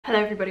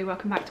Hello everybody,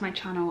 welcome back to my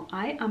channel.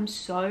 I am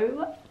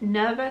so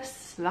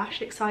nervous /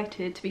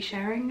 excited to be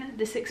sharing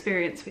this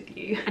experience with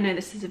you. I know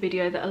this is a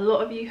video that a lot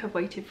of you have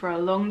waited for a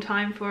long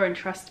time for, and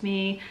trust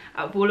me,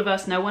 out of all of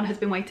us, no one has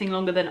been waiting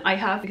longer than I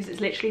have, because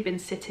it's literally been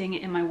sitting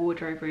in my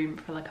wardrobe room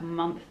for like a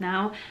month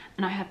now,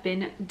 and I have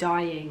been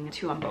dying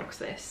to unbox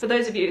this. For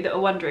those of you that are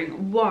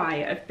wondering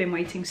why I've been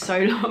waiting so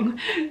long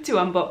to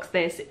unbox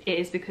this, it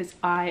is because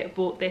I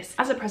bought this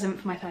as a present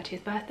for my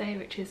 30th birthday,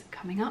 which is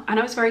coming up, and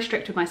I was very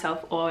strict with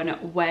myself on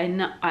when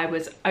I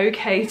was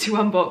okay to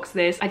unbox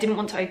this. I didn't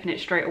want to open it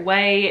straight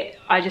away.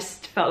 I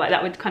just felt like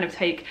that would kind of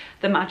take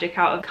the magic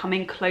out of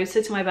coming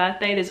closer to my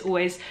birthday. There's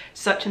always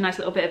such a nice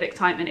little bit of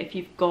excitement if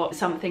you've got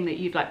something that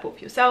you've like bought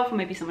for yourself, or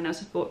maybe someone else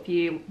has bought for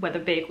you, whether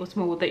big or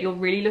small, that you're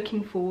really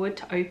looking forward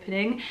to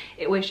opening.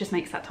 It always just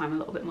makes that time a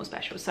little bit more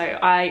special. So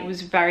I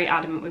was very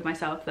adamant with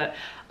myself that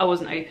I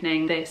wasn't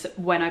opening this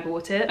when I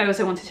bought it. I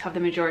also wanted to have the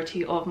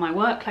majority of my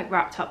work like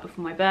wrapped up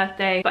before my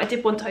birthday, but I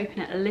did want to open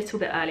it a little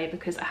bit earlier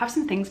because I have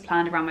some things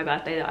planned around my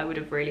birthday that I would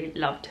have really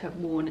loved to have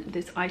worn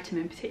this item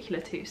in particular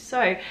to.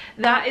 So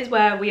that is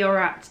where we are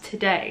at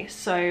today.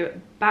 So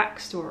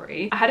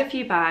backstory, I had a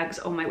few bags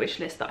on my wish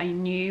list that I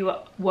knew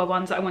were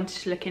ones that I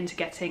wanted to look into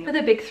getting for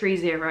the big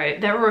 30.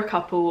 There were a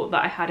couple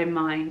that I had in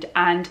mind,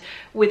 and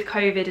with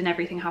COVID and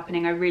everything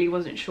happening, I really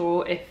wasn't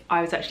sure if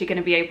I was actually going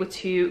to be able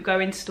to go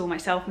into store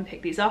myself and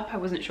pick these up. I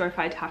wasn't sure if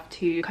I'd have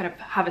to kind of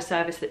have a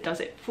service that does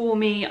it for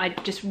me. I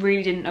just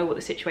really didn't know what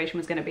the situation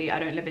was going to be. I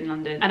don't live in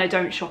London and I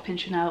don't shop in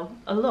Chanel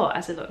a lot,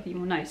 as a lot of you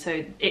will know,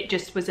 so it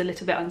just was a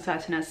little bit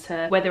uncertain as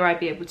to whether I'd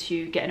be able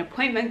to get an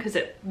appointment, because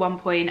at one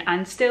point,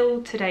 and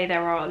still today,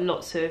 there are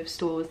lots of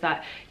stores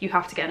that you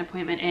have to get an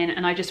appointment in,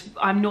 and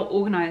I'm not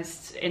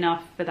organised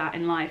enough for that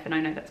in life, and I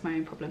know that's my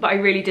own problem. But I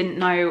really didn't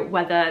know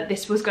whether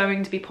this was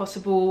going to be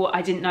possible.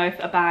 I didn't know if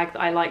a bag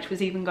that I liked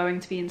was even going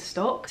to be in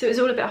stock, so it was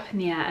all a bit up in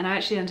the air. And I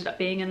actually ended up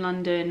being in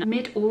London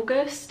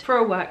mid-August for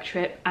a work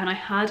trip, and I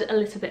had a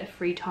little bit of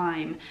free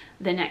time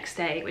the next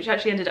day, which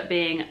actually ended up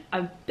being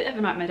a bit of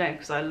a nightmare day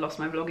because I lost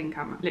my vlogging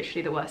camera.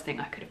 Literally the worst thing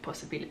I could have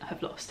possibly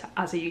have lost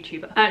as a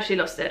YouTuber. I actually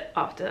lost it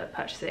after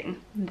purchasing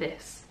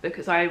this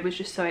because I was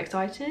just so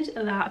excited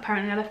that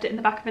apparently I left it in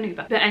the back of an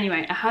Uber. But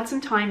anyway, I had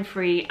some time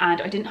free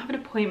and I didn't have an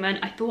appointment.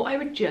 I thought I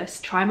would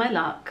just try my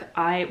luck.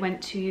 I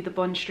went to the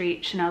Bond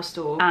Street Chanel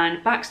store,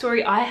 and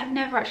backstory, I have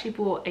never actually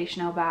bought a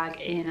Chanel bag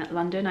in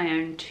London. I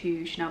own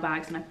 2 Chanel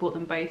bags and I bought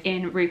them both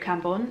in Rue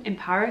Cambon in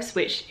Paris,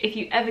 which if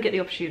you ever get the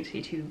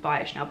opportunity to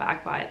buy a Chanel bag,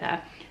 buy it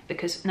there,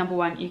 because number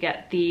one, you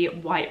get the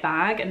white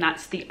bag, and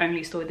that's the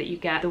only store that you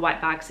get the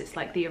white bags. It's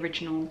like the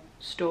original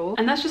store,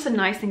 and that's just a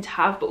nice thing to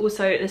have. But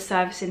also the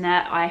service in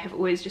there, I have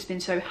always just been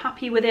so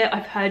happy with it.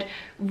 I've heard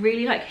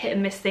really like hit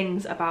and miss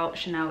things about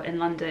Chanel in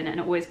London, and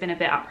I've always been a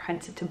bit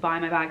apprehensive to buy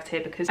my bags here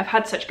because I've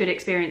had such good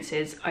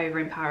experiences over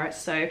in Paris.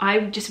 So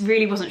I just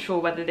really wasn't sure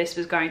whether this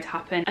was going to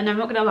happen, and I'm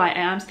not gonna lie, I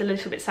am still a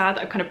little bit sad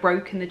that I've kind of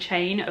broken the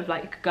chain of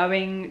like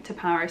going to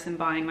Paris and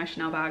buying my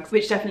Chanel bags,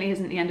 which definitely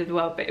isn't the end of the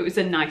world, but it was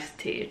a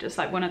nicety, just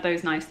like one of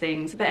those nice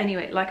things. But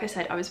anyway, like I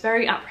said, I was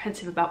very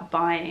apprehensive about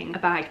buying a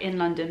bag in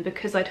London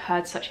because I'd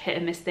heard such hit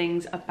and miss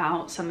things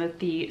about some of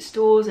the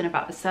stores and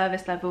about the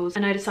service levels,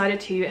 and I decided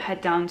to head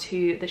down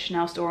to the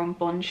Chanel store on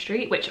Bond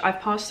Street, which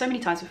I've passed so many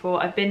times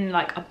before. I've been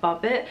like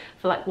above it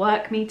for like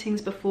work meetings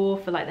before,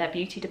 for like their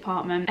beauty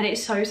department, and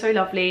it's so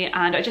lovely,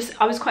 and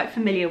I was quite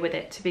familiar with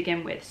it to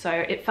begin with, so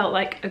it felt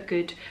like a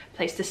good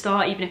place to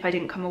start, even if I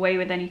didn't come away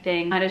with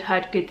anything. And I'd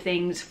heard good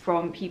things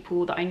from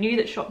people that I knew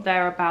that shopped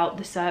there about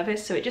the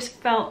service, so it just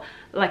felt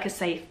like a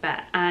safe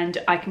bet, and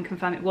I can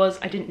confirm it was.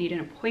 I didn't need an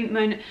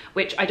appointment,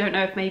 which I don't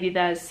know if maybe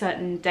there's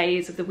certain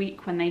days of the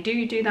week when they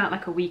do that,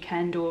 like a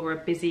weekend or a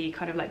busy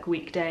kind of like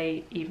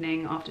weekday,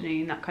 evening,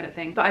 afternoon, that kind of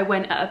thing. But I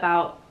went at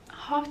about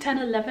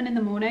 10:30, 11 in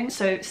the morning,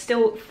 so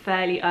still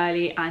fairly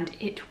early, and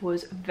it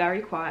was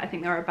very quiet. I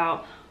think there were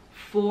about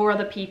 4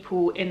 other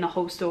people in the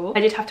whole store.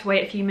 I did have to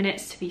wait a few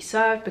minutes to be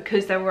served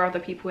because there were other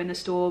people in the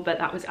store, but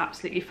that was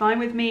absolutely fine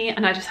with me,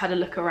 and I just had a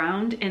look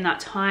around in that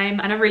time,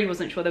 and I really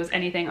wasn't sure there was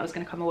anything I was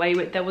going to come away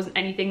with. There wasn't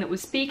anything that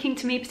was speaking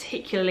to me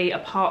particularly,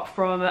 apart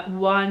from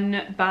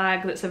one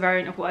bag that's a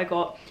variant of what I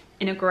got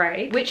in a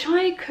grey, which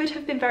I could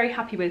have been very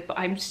happy with, but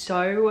I'm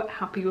so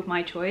happy with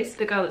my choice.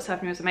 The girl that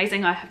served me was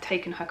amazing. I have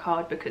taken her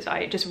card because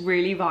I just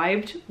really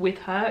vibed with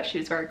her. She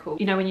was very cool.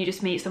 You know, when you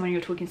just meet someone, you're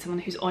talking to someone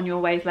who's on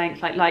your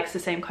wavelength, like likes the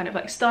same kind of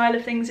like style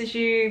of things as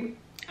you.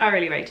 I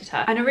really rated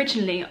her. And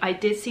originally I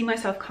did see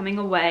myself coming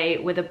away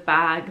with a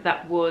bag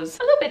that was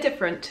a little bit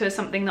different to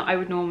something that I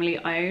would normally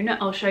own.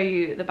 I'll show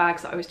you the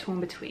bags that I was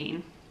torn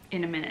between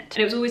in a minute. And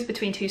it was always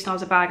between 2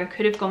 styles of bag. I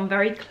could have gone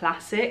very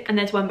classic, and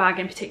there's one bag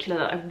in particular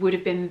that I would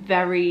have been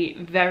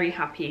very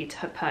happy to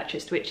have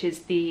purchased, which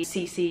is the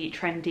CC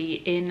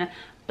Trendy in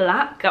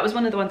black. That was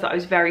one of the ones that I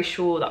was very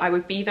sure that I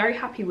would be very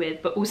happy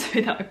with, but also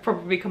that I'd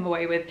probably come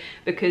away with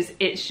because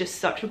it's just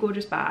such a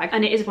gorgeous bag,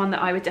 and it is one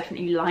that I would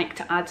definitely like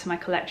to add to my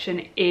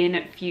collection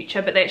in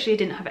future. But they actually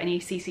didn't have any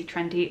CC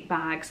Trendy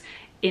bags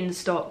in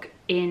stock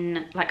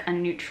in like a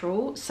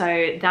neutral,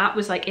 so that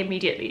was like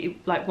immediately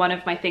like one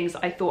of my things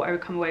that I thought I would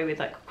come away with,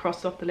 like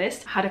crossed off the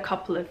list. I had a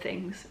couple of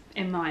things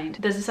in mind.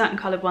 There's a certain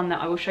coloured one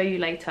that I will show you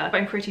later, but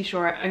I'm pretty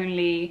sure I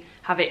only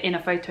have it in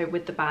a photo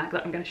with the bag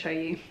that I'm going to show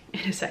you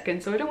in a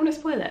second, so I don't want to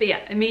spoil it. But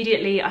yeah,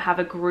 immediately I have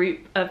a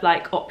group of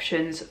like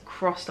options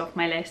crossed off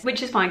my list,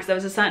 which is fine because there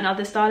was a certain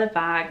other style of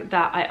bag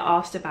that I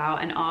asked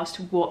about and asked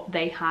what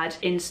they had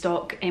in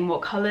stock, in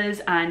what colours,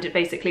 and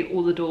basically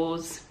all the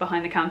doors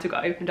behind the counter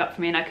got opened up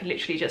for me and I could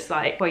literally just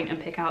like point and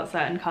pick out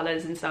certain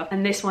colours and stuff.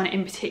 And this one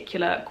in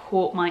particular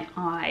caught my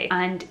eye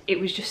and it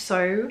was just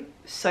so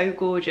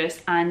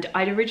gorgeous. And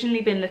I'd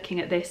originally been looking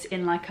at this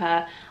in like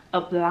a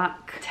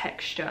black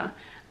texture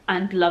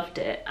and loved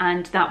it,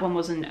 and that one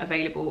wasn't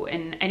available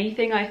in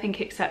anything I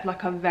think except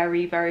like a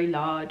very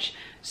large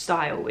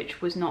style, which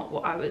was not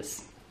what I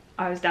was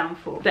down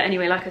for. But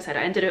anyway, like I said,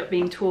 I ended up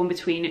being torn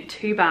between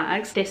two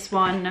bags. This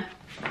one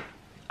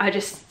I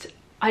just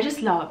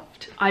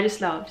loved,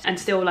 and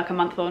still like a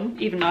month on,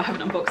 even though I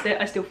haven't unboxed it,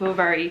 I still feel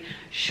very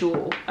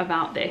sure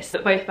about this.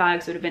 But both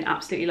bags would have been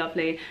absolutely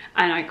lovely,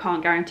 and I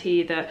can't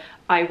guarantee that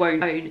I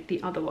won't own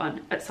the other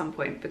one at some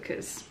point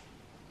because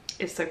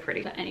it's so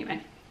pretty. But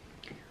anyway,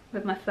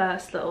 with my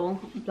first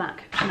little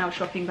black Chanel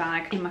shopping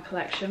bag in my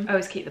collection. I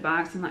always keep the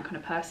bags, I'm that kind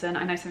of person.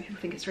 I know some people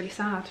think it's really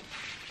sad.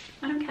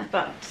 I don't care.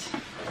 But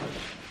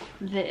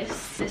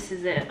this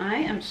is it. I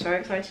am so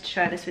excited to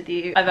share this with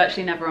you. I've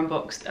actually never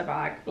unboxed a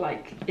bag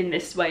like in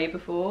this way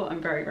before.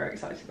 I'm very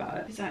excited about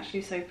it. It's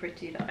actually so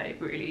pretty that I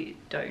really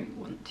don't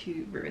want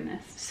to ruin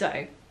this.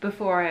 So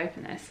before I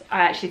open this, I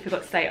actually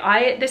forgot to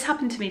say, this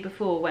happened to me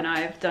before when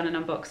I've done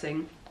an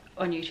unboxing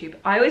on YouTube.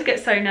 I always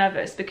get so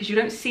nervous because you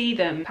don't see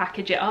them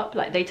package it up,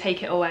 like they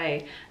take it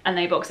away and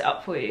they box it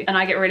up for you, and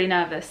I get really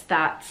nervous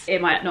that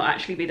it might not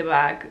actually be the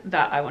bag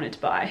that I wanted to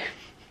buy.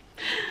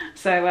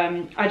 So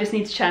I just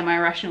need to share my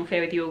irrational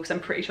fear with you all because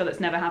I'm pretty sure that's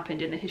never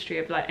happened in the history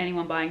of like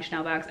anyone buying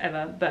Chanel bags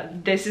ever,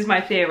 but this is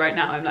my fear right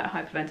now. I'm like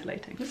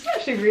hyperventilating. This is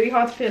actually really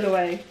hard to peel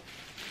away.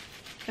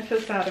 I feel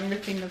sad, I'm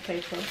ripping the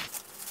paper off.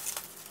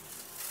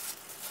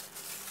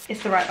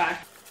 It's the right bag.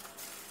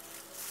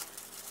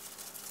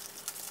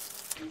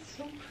 It's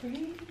so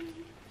pretty.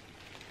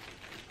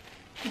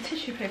 The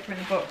tissue paper in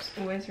the box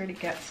always really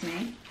gets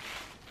me.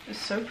 It's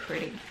so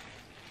pretty.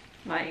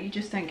 Like, you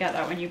just don't get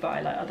that when you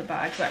buy like other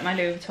bags. Like my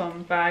Louis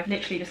Vuitton bag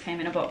literally just came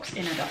in a box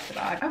in a duster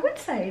bag. I would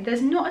say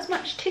there's not as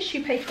much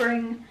tissue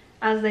papering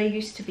as there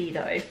used to be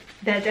though.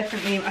 They're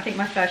definitely, I think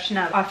my first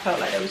Chanel, I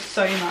felt like there was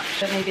so much,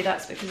 but maybe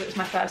that's because it was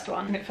my first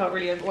one and it felt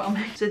really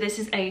overwhelming. So this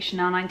is a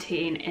Chanel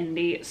 19 in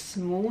the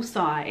small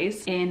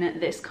size in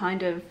this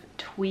kind of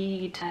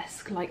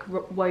tweed-esque like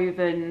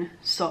woven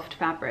soft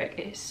fabric.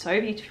 It is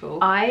so beautiful.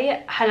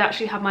 I had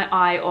actually had my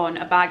eye on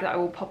a bag that I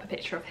will pop a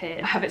picture of here.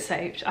 I have it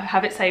saved. I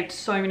have it saved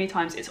so many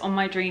times. It's on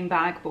my dream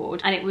bag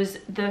board, and it was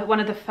one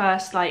of the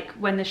first, like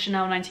when the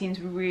Chanel 19s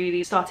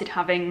really started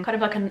having kind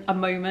of like a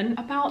moment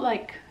about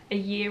like a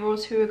year or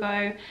two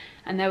ago,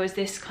 and there was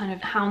this kind of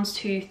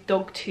houndstooth,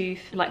 dogtooth,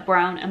 like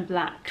brown and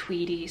black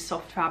tweedy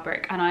soft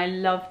fabric, and I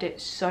loved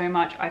it so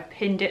much. I've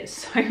pinned it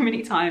so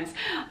many times,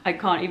 I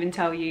can't even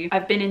tell you.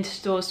 I've been into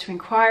stores to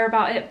inquire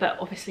about it, but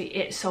obviously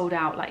it sold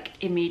out like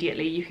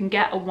immediately. You can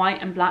get a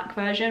white and black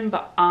version,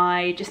 but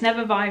I just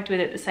never vibed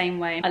with it the same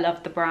way. I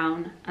love the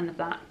brown and the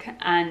black,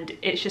 and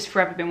it's just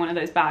forever been one of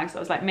those bags. I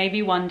was like,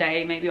 maybe one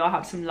day, maybe I'll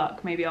have some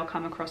luck, maybe I'll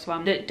come across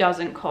one that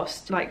doesn't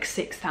cost like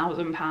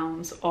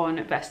 £6,000 on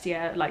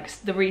Vestiaire, like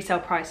the resale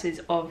prices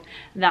of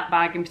that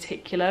bag in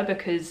particular,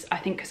 because I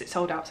think because it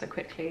sold out so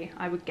quickly,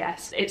 I would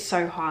guess it's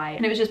so high,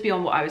 and it was just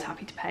beyond what I was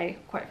happy to pay,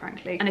 quite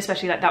frankly. And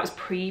especially like that was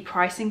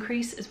pre-price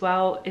increase as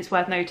well. It's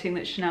worth noting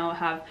that Chanel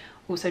have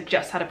also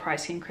just had a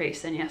price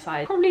increase, and yes,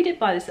 I probably did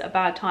buy this at a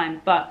bad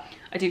time, but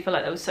I do feel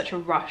like there was such a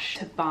rush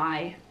to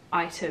buy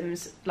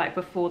items like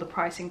before the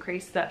price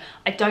increase that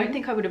I don't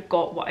think I would have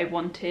got what I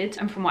wanted.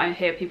 And from what I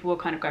hear, people were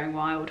kind of going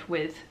wild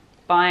with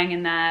buying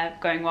in there,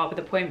 going wild with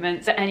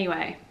appointments. But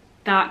anyway,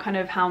 that kind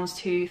of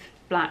houndstooth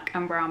black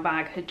and brown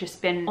bag had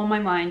just been on my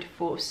mind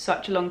for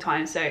such a long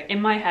time. So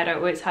in my head I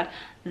always had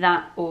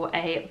that or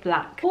a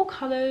black or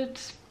coloured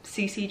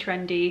CC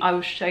trendy. I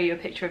will show you a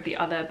picture of the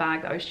other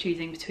bag that I was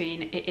choosing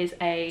between. It is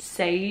a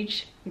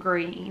sage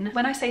green.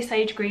 When I say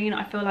sage green,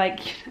 I feel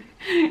like,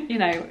 you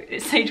know,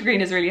 sage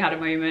green has really had a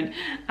moment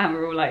and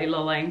we're all like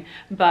lolling,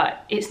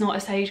 but it's not a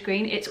sage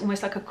green. It's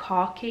almost like a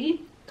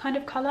khaki kind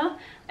of colour.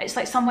 It's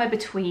like somewhere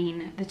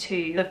between the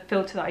two. The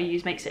filter that I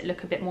use makes it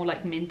look a bit more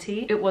like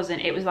minty. It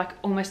wasn't, it was like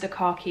almost a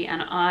khaki,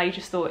 and I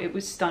just thought it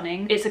was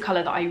stunning. It's a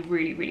colour that I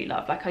really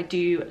love. Like, I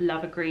do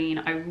love a green.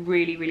 I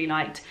really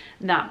liked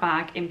that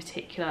bag in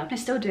particular. I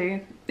still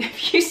do.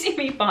 If you see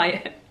me buy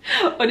it,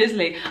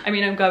 honestly, I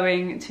mean, I'm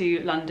going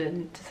to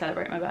London to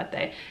celebrate my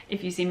birthday.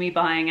 If you see me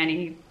buying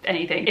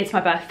anything, it's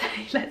my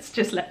birthday.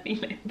 Let me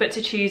live. But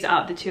to choose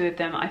out the two of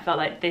them, I felt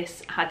like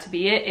this had to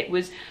be it. It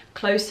was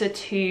closer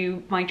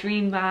to my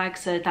dream bag,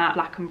 so that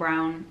black and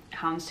brown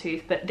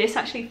houndstooth, but this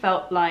actually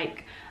felt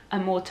like a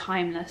more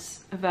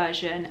timeless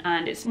version,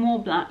 and it's more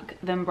black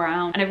than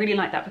brown, and I really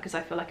like that because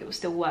I feel like it will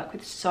still work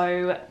with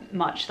so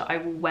much that I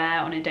will wear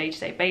on a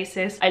day-to-day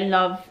basis. I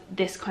love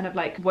this kind of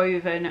like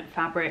woven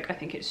fabric. I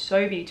think it's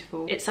so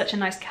beautiful. It's such a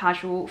nice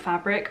casual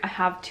fabric. I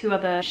have two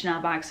other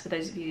Chanel bags for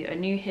those of you that are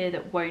new here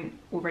that won't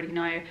already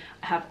know.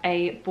 I have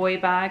a boy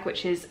bag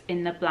which is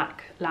in the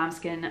black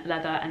lambskin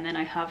leather, and then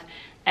I have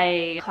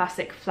a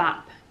classic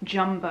flap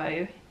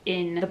jumbo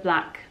in the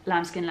black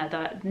lambskin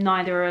leather.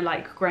 Neither are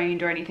like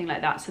grained or anything like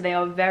that, so they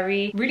are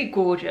really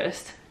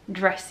gorgeous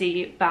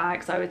dressy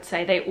bags. I would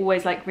say they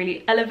always like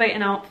really elevate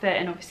an outfit,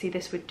 and obviously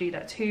this would do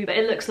that too, but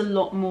it looks a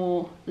lot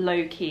more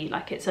low-key,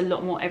 like it's a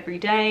lot more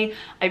everyday.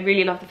 I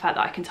really love the fact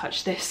that I can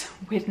touch this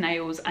with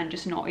nails and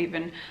just not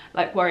even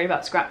like worry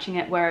about scratching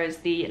it, whereas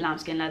the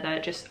lambskin leather,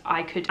 just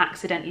I could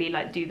accidentally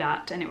like do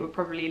that and it would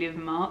probably leave a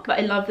mark. But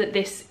I love that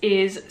this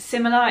is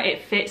similar.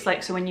 It fits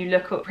like, so when you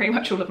look at pretty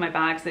much all of my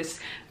bags, this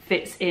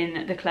fits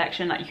in the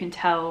collection. Like you can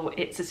tell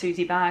it's a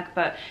Suzie bag,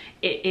 but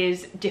it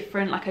is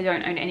different. Like I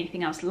don't own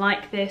anything else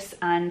like this,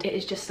 and it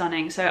is just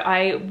stunning. So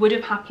I would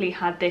have happily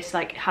had this,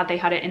 like had they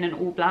had it in an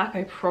all black,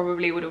 I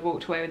probably would have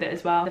walked away with it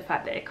as well. The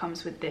fact that it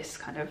comes with this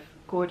kind of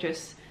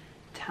gorgeous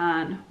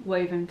tan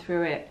woven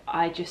through it,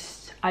 I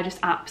just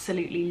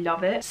absolutely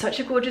love it. Such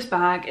a gorgeous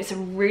bag. It's a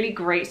really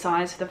great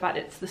size for the fact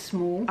that it's the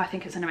small. I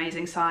think it's an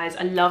amazing size.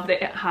 I love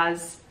that it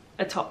has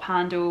a top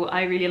handle.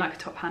 I really like a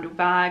top handle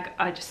bag.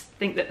 I just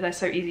think that they're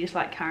so easy to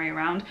like carry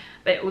around,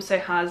 but it also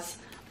has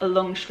a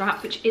long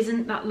strap which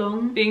isn't that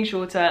long. Being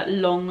shorter,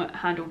 long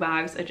handle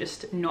bags are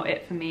just not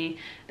it for me.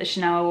 The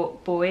Chanel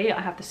boy,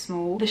 I have the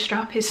small. The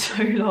strap is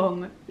so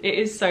long. It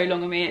is so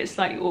long on me. It's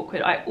slightly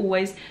awkward. I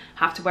always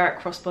have to wear it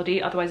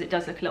crossbody, otherwise it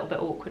does look a little bit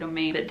awkward on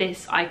me. But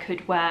this I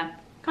could wear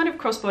kind of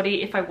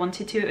crossbody if I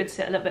wanted to. It would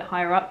sit a little bit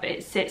higher up, but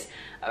it sits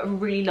at a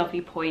really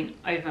lovely point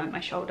over my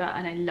shoulder,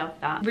 and I love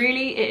that.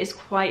 Really, it is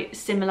quite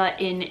similar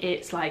in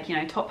its like, you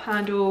know, top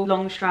handle,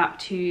 long strap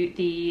to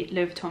the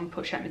Louis Vuitton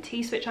Pochette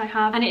Métis which I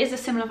have, and it is a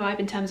similar vibe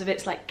in terms of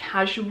its like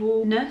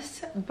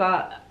casualness,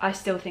 but I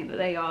still think that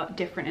they are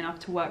different enough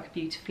to work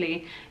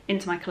beautifully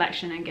into my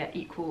collection and get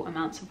equal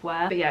amounts of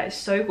wear. But yeah, it's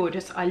so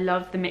gorgeous. I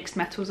love the mixed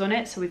metals on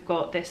it. So we've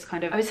got this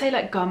kind of, I would say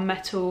like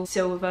gunmetal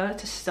silver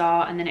to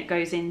start, and then it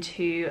goes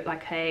into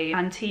like a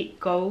antique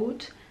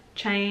gold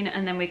chain,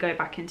 and then we go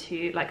back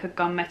into like a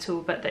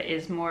gunmetal but that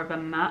is more of a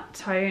matte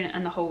tone,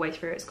 and the whole way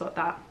through it's got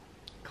that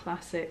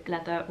classic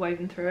leather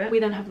woven through it. We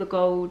then have the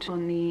gold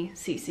on the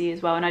CC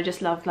as well, and I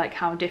just love like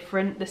how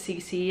different the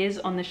CC is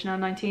on the Chanel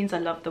 19s. I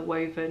love the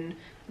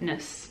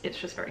wovenness. It's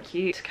just very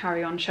cute. To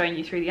carry on showing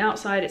you through the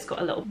outside, it's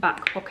got a little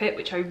back pocket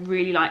which I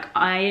really like.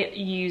 I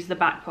use the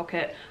back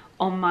pocket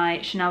on my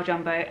Chanel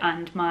Jumbo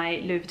and my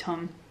Louis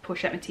Vuitton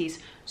Pochette Métis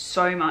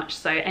so much,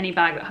 so any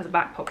bag that has a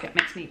back pocket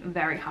makes me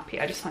very happy.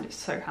 I just find it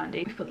so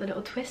handy. We've got the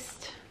little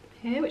twist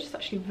here, which is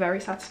actually very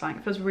satisfying.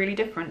 It feels really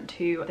different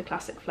to the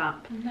classic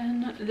flap. And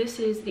then this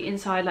is the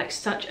inside, like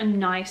such a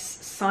nice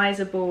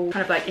sizable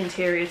kind of like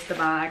interior to the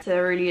bag. So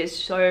there really is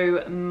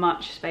so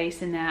much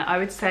space in there. I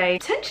would say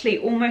potentially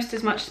almost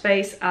as much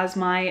space as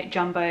my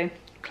Jumbo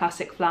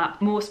classic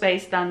flap, more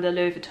space than the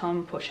Louis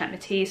Vuitton Pochette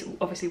Métis,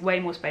 obviously way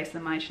more space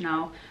than my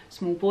Chanel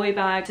small boy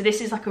bag. So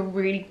this is like a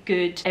really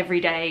good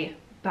everyday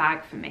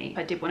bag for me.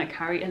 I did want to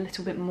carry a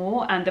little bit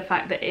more, and the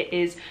fact that it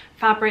is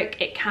fabric,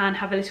 it can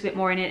have a little bit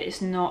more in it.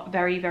 It's not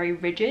very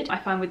rigid. I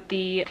find with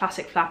the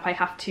classic flap I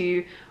have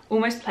to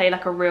almost play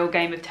like a real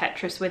game of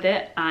Tetris with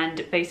it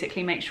and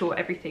basically make sure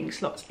everything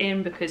slots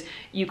in, because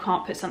you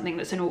can't put something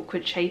that's an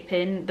awkward shape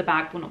in, the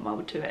bag will not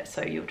mold to it,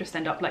 so you'll just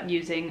end up like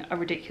using a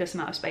ridiculous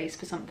amount of space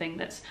for something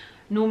that's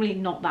normally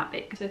not that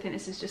big. So I think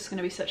this is just going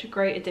to be such a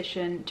great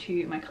addition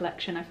to my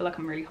collection. I feel like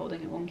I'm really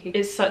holding it wonky.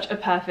 It's such a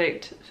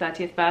perfect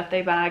 30th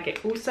birthday bag.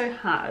 It also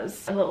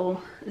has a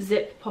little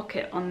zip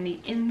pocket on the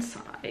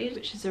inside,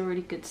 which is a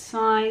really good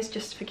size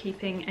just for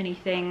keeping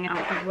anything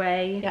out of the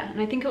way. Yeah,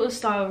 and I think it will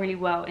style really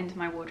well into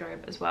my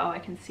wardrobe as well. I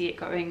can see it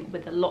going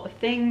with a lot of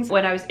things.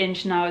 When I was in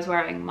Chanel, I was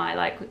wearing my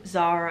like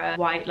Zara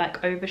white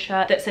like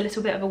overshirt that's a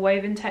little bit of a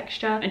woven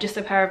texture and just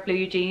a pair of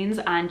blue jeans,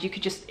 and you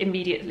could just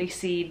immediately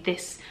see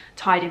this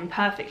tied in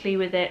perfectly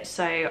with it.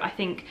 So I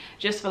think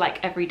just for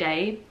like every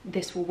day,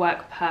 this will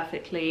work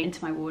perfectly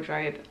into my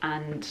wardrobe,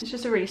 and it's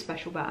just a really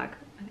special bag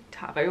I think to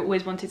have. I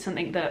always wanted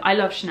something that, I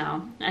love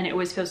Chanel and it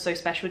always feels so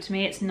special to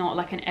me. It's not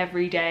like an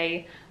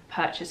everyday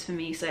purchase for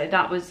me, so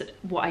that was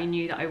what I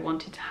knew that I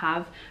wanted to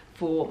have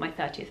for my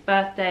 30th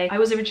birthday. I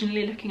was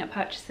originally looking at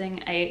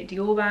purchasing a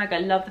Dior bag. I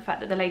love the fact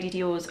that the Lady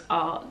Dior's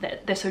are,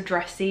 they're so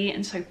dressy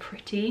and so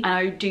pretty, and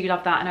I do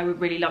love that, and I would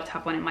really love to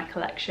have one in my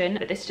collection,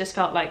 but this just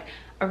felt like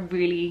a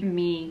really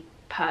me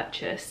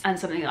purchase and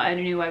something that I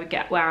knew I would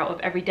get wear out of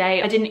every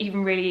day. I didn't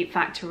even really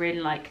factor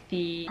in like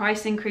the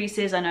price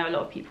increases. I know a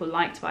lot of people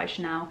like to buy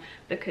Chanel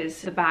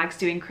because the bags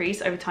do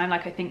increase over time.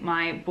 Like I think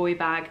my boy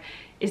bag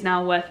is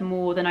now worth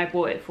more than I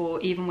bought it for,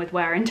 even with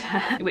wear and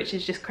tear, which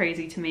is just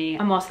crazy to me.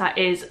 And whilst that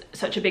is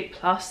such a big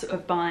plus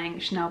of buying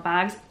Chanel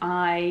bags,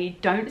 I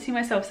don't see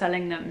myself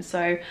selling them,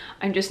 so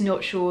I'm just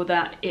not sure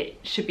that it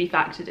should be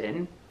factored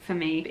in for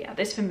me. But yeah,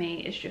 this for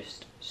me is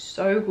just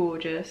So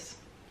gorgeous.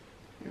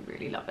 I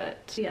really love it.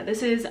 So yeah,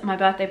 this is my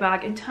birthday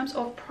bag. In terms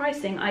of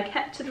pricing, I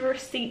kept to the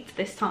receipt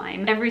this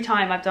time. Every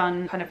time I've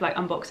done kind of like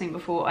unboxing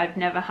before, I've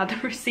never had the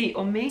receipt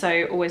on me,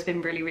 so always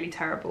been really, really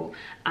terrible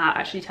at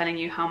actually telling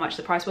you how much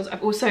the price was.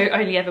 I've also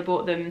only ever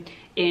bought them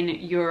in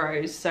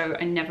euros, so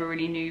I never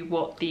really knew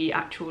what the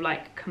actual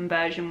like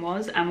conversion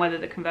was and whether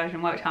the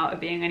conversion worked out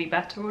of being any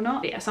better or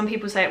not. But yeah, some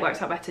people say it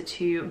works out better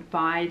to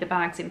buy the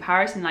bags in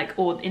Paris and like,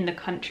 or in the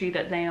country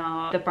that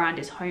the brand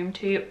is home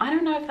to. I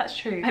don't know if that's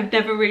true. I've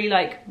never really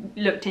like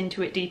looked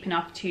into it deep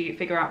enough to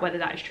figure out whether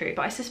that is true,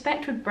 but I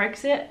suspect with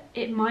Brexit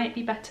it might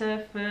be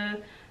better for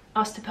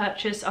us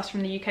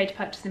from the UK to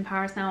purchase in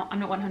Paris now. I'm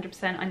not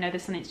 100%. I know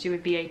there's something to do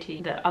with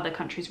VAT that other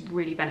countries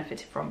really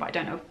benefited from, but I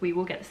don't know if we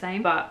will get the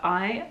same. But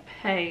I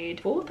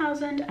paid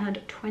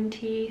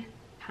 4,020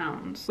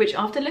 pounds, which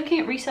after looking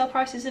at resale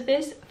prices of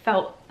this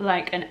felt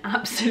like an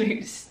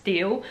absolute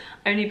steal,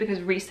 only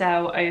because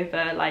resale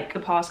over like the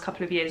past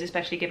couple of years,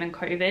 especially given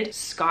COVID,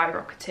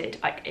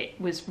 skyrocketed. Like it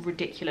was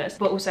ridiculous.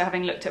 But also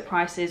having looked at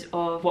prices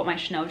of what my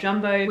Chanel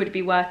Jumbo would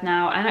be worth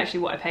now and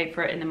actually what I paid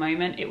for it in the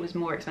moment, it was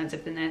more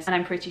expensive than this. And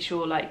I'm pretty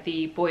sure like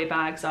the boy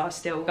bags are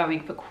still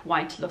going for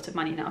quite a lot of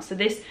money now. So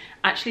this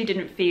actually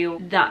didn't feel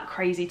that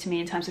crazy to me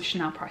in terms of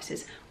Chanel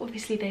prices.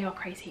 Obviously they are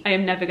crazy. I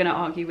am never going to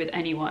argue with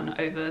anyone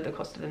over the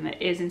cost of them.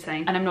 It is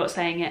insane. And I'm not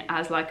saying it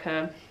as like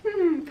a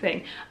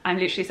thing. I'm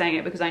literally saying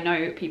it because I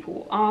know people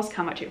will ask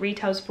how much it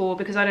retails for,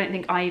 because I don't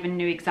think I even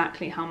knew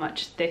exactly how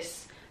much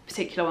this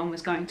particular one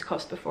was going to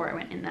cost before I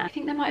went in there. I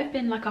think there might have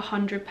been like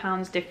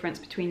 £100 difference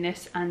between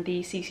this and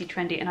the CC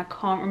Trendy, and I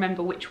can't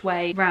remember which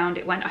way round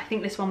it went. I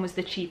think this one was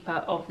the cheaper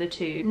of the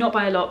two. Not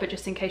by a lot, but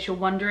just in case you're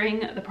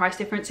wondering the price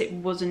difference, it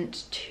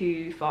wasn't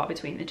too far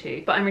between the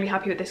two. But I'm really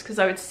happy with this because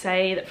I would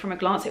say that from a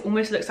glance it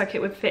almost looks like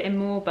it would fit in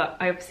more, but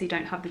I obviously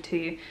don't have the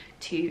two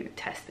to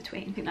test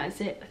between. I think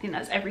that's it. I think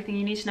that's everything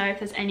you need to know. If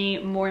there's any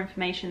more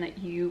information that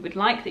you would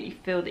like, that you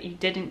feel that you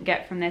didn't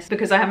get from this,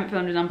 because I haven't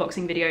filmed an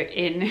unboxing video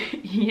in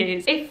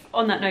years. If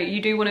on that note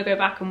you do want to go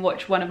back and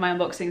watch one of my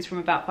unboxings from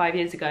about 5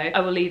 years ago,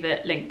 I will leave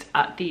it linked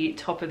at the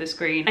top of the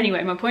screen.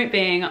 Anyway, my point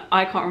being,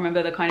 I can't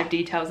remember the kind of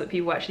details that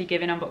people actually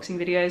give in unboxing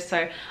videos,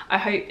 so I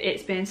hope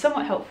it's been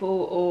somewhat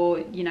helpful, or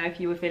you know, if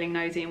you were feeling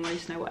nosy and wanted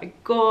to know what I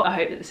got, I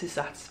hope that this has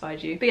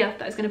satisfied you. But yeah,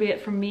 that is going to be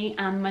it from me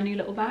and my new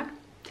little bag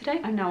today.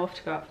 I'm now off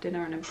to go out for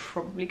dinner and I'm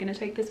probably going to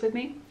take this with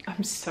me.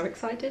 I'm so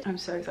excited. I'm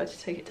so excited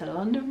to take it to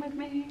London with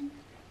me.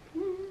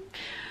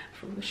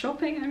 For all the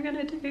shopping I'm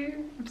gonna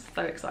do. I'm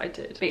so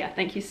excited. But yeah,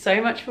 thank you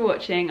so much for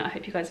watching. I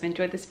hope you guys have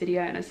enjoyed this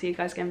video and I'll see you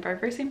guys again very,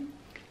 very soon.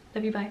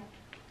 Love you, bye.